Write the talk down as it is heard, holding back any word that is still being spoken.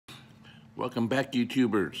Welcome back,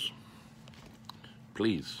 YouTubers.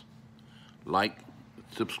 Please like,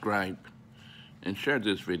 subscribe, and share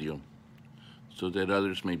this video so that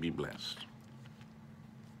others may be blessed.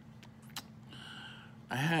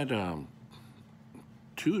 I had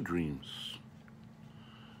two dreams.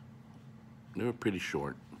 They were pretty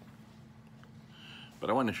short, but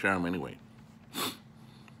I want to share them anyway.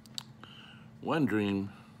 One dream,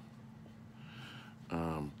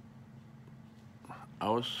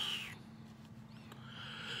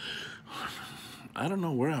 I don't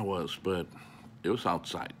know where I was, but it was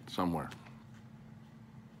outside somewhere.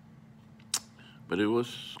 But it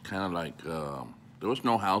was kind of like, there was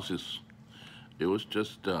no houses. It was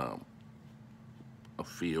just a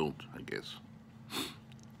field, I guess.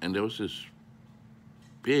 And there was this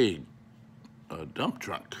big dump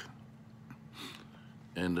truck.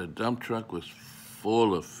 And the dump truck was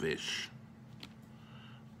full of fish.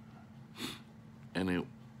 And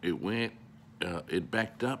it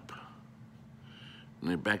backed up.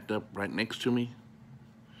 And it backed up right next to me.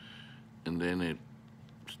 And then it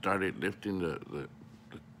started lifting the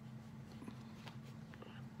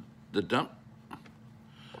dump.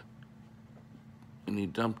 And he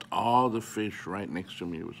dumped all the fish right next to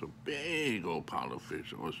me. It was a big old pile of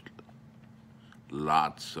fish. It was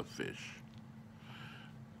lots of fish.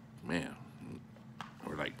 Man,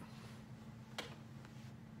 we're like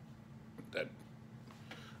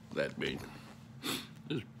that big.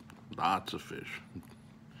 There's lots of fish.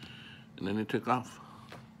 And then it took off.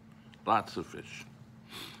 Lots of fish.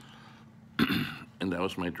 And that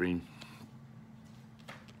was my dream.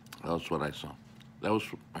 That was what I saw. That was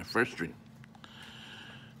my first dream.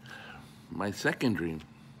 My second dream,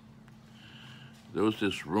 there was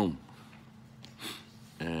this room.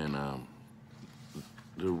 And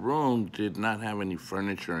the room did not have any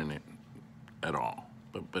furniture in it at all.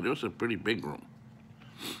 But it was a pretty big room.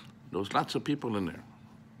 There was lots of people in there.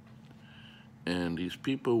 And these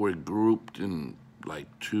people were grouped in like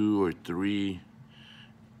 2 or 3,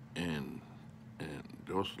 and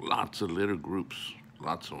there was lots of little groups,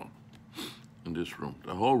 lots of them in this room.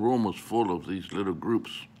 The whole room was full of these little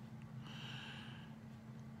groups.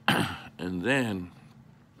 And then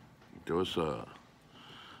there was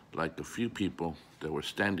like a few people that were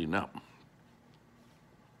standing up.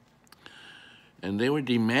 And they were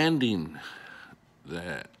demanding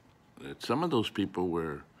that some of those people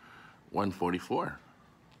were 144.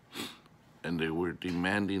 And they were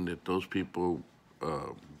demanding that those people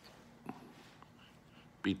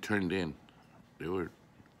be turned in. They were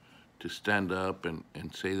to stand up and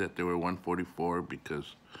say that they were 144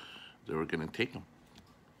 because they were going to take them.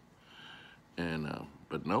 And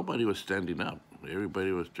but nobody was standing up.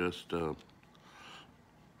 Everybody was just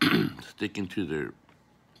sticking to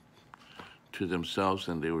themselves,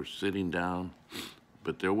 and they were sitting down.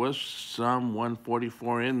 But there was some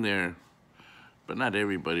 144 in there, but not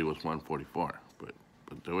everybody was 144. But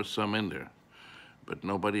there was some in there. But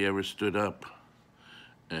nobody ever stood up.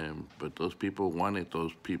 But those people wanted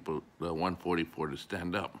those people, the 144, to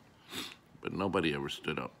stand up. But nobody ever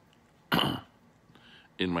stood up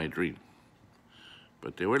in my dream.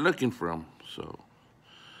 But they were looking for them, so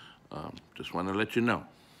just want to let you know.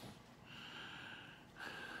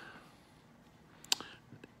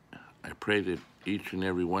 I pray that each and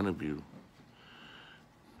every one of you,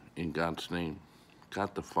 in God's name,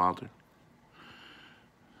 God the Father,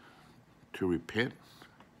 to repent,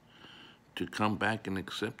 to come back and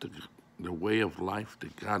accept the way of life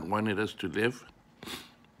that God wanted us to live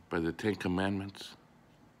by the 10 Commandments.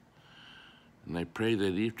 And I pray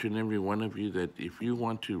that each and every one of you, that if you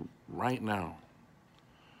want to, right now,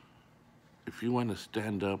 if you want to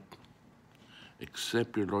stand up,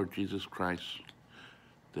 accept your Lord Jesus Christ,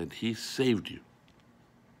 that he saved you,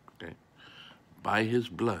 okay, by his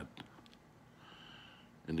blood,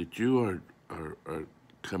 and that you are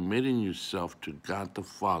committing yourself to God the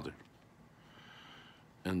Father,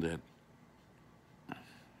 and that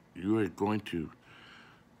you are going to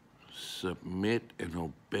submit and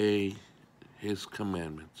obey his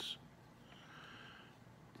commandments.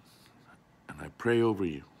 And I pray over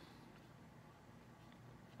you.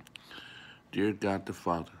 Dear God the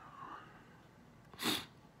Father,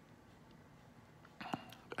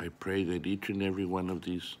 I pray that each and every one of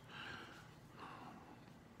these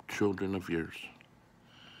children of yours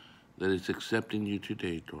that is accepting you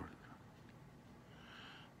today, Lord,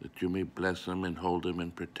 that you may bless them and hold them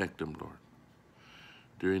and protect them, Lord,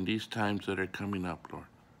 during these times that are coming up, Lord.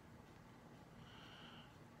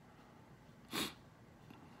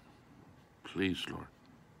 Please, Lord,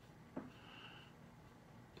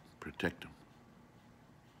 protect them.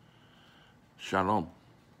 Shalom.